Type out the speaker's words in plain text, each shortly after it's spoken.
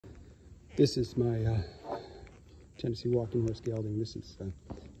This is my Tennessee walking horse gelding. This is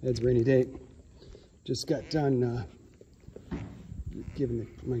Ed's rainy day. Just got done giving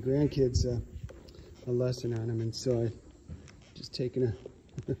my grandkids a lesson on him, and so I just taken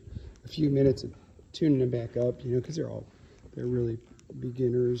a few minutes of tuning them back up, you know, because they're really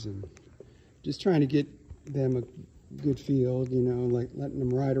beginners, and just trying to get them a good feel, you know, like letting them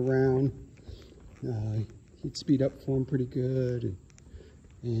ride around. He'd speed up for them pretty good,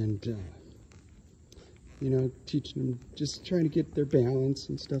 and you know, teaching them, just trying to get their balance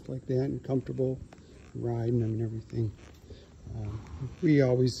and stuff like that, and comfortable riding them and everything. We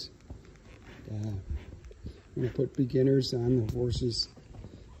always, when I put beginners on the horses,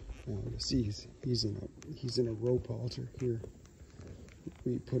 you see he's in a rope halter here.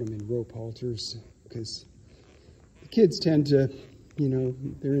 We put them in rope halters because the kids tend to, you know,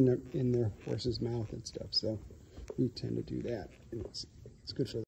 they're in their horse's mouth and stuff, so we tend to do that. It's good for them.